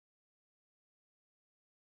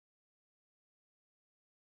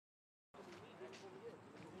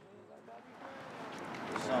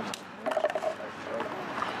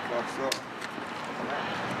up?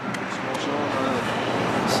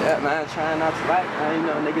 Shit, man, trying not to like, man. You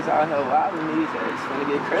know, niggas out here wilding these days. It's gonna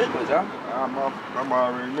get critical, y'all. I'm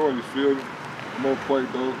already knowing, you feel me? I'm gonna play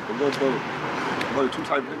though, a little though. Like two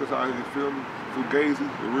type of niggas out here, you feel me? Fugazi,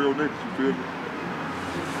 the real niggas, you feel me?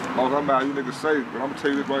 All I'm about you niggas say, but I'm gonna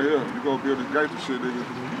tell you this right here. You gonna be on this gangster shit, nigga.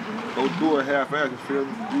 Don't do it half-ass, you feel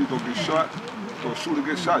me? You gonna get shot, or shoot or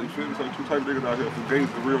get shot, you feel me? So two type of niggas out here, Fugazi,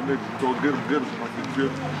 the real niggas. You gonna get them, you feel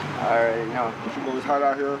me? Alright, know. But you know it's hot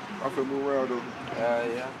out here. I feel move around though.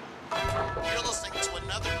 Yeah. You're listening to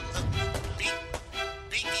another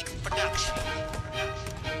Beat production.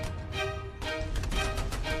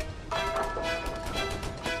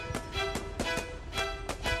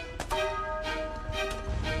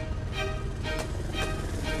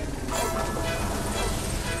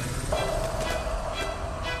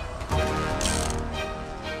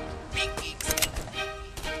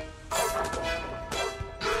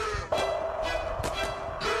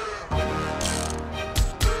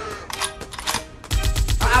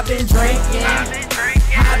 I've been drinking,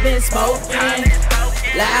 I've been smoking,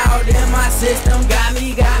 loud in my system, got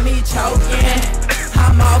me choking.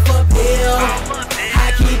 I'm off a pill,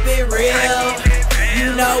 I keep it real.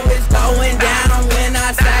 You know it's going down when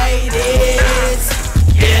I say this.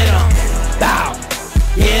 Get 'em, bow,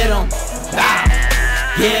 get 'em, bow,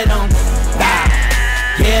 get 'em, bow,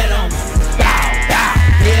 get 'em, bow, bow,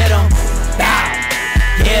 get 'em, bow,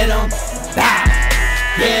 get 'em, bow,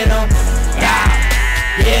 get 'em, bow.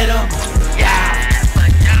 Get 'em,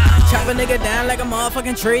 yeah. Chop a nigga down like a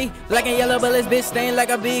motherfucking tree. Black and yellow bullets, bitch stained like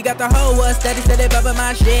a bee. Got the whole world steady bumping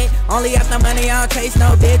my shit. Only after money, I don't chase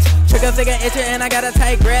no bitch. Trigger finger itching and I got a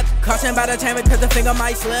tight grip. Caution by the chamber cause the finger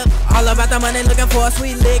might slip. All about the money, looking for a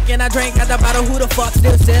sweet lick. And I drink at the bottle, who the fuck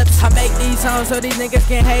still sips? I make these songs so these niggas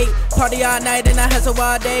can hate. Party all night and I hustle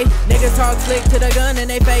all day. Niggas talk slick to the gun in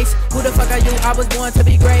they face. Who the fuck are you? I was born to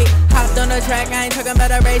be great. Hopped on the track, I ain't talking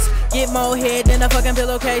about a race. Get more head than a fucking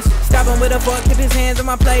pillowcase. Stop him with a fork, keep his hands on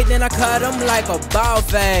my plate. Then I cut him like a ball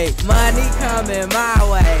fade. Money coming my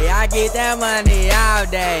way, I get that money all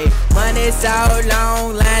day. Money so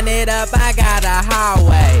long, line it up, I got a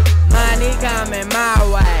highway. Money coming my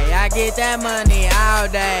way, I get that money all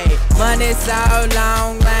day. Money so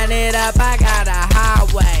long, line it up, I got a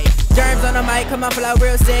highway. Germs on the mic, come on, flow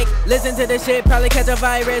real sick. Listen to this shit, probably catch a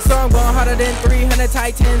virus. So I'm going harder than 300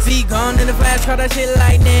 Titans. Be gone in the flash, call that shit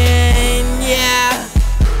lightning, yeah.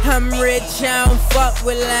 I'm rich, I don't fuck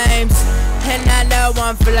with lames. And I know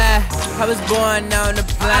I'm fly, I was born on the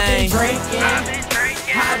plane. I've been drinking,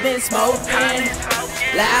 I've been smoking,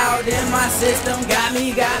 loud in my system, got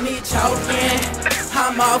me choking.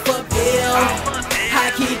 I'm off a pill,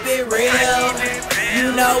 I keep it real.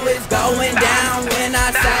 You know it's going down when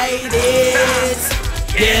I say this.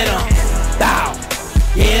 Get 'em, bow,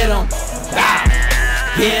 get 'em, bow,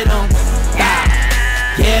 get 'em, bow,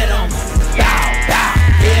 get 'em, bow, bow,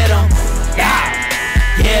 get 'em, bow,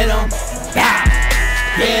 get 'em, bow,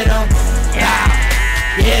 get 'em, bow,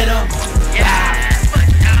 get 'em, bow.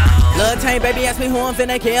 Lil' Tank, baby, ask me who I'm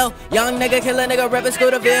finna kill. Young nigga, kill a nigga, reppin'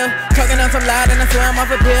 Scooterville. Talking on some loud and I swear I'm off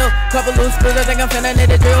a pill. Couple loose screws, I think I'm finna need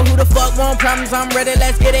a drill. Who the fuck want problems? I'm ready,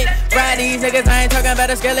 let's get it. Fry these niggas, I ain't talking about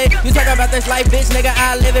a skillet. You talking about this life, bitch, nigga,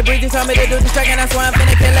 I live it. Breezy told me to do this track and I swear I'm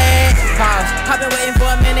finna kill it. Pause, I've been waiting for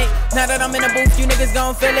a minute. Now that I'm in the booth, you niggas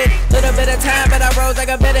gon' feel it. Little bit of time, but I rose like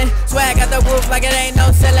a bidding. Swag at the roof like it ain't no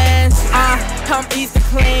ceilings. I'm easy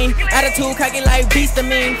clean. Attitude cocky like beast to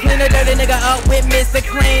mean. Clean a dirty nigga up with Mr.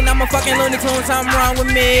 Clean. I'm a fucking Looney Tunes, something wrong with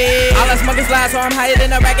me. All I smoke is loud, so I'm higher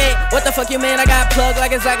than a racket. What the fuck you mean? I got plugged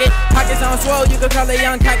like a socket. Pockets on swole, you could call it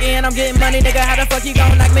young cocky. And I'm getting money, nigga, how the fuck you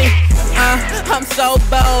gon' knock me? I'm so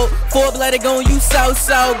bold, full-blooded goon, you so.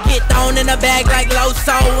 Get thrown in the bag like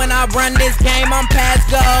Loso. When I run this game, I'm past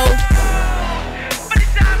go.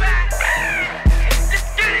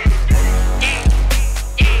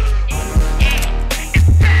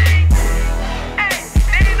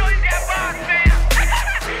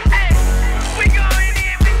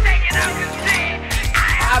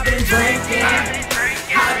 I've been drinking,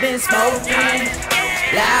 I've been smoking,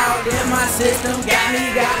 loud in my system, got me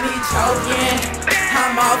choking.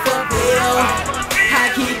 I'm off a pill,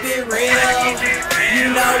 I keep it real.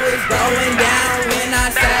 You know it's going down when I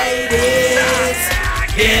say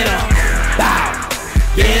this. Get 'em.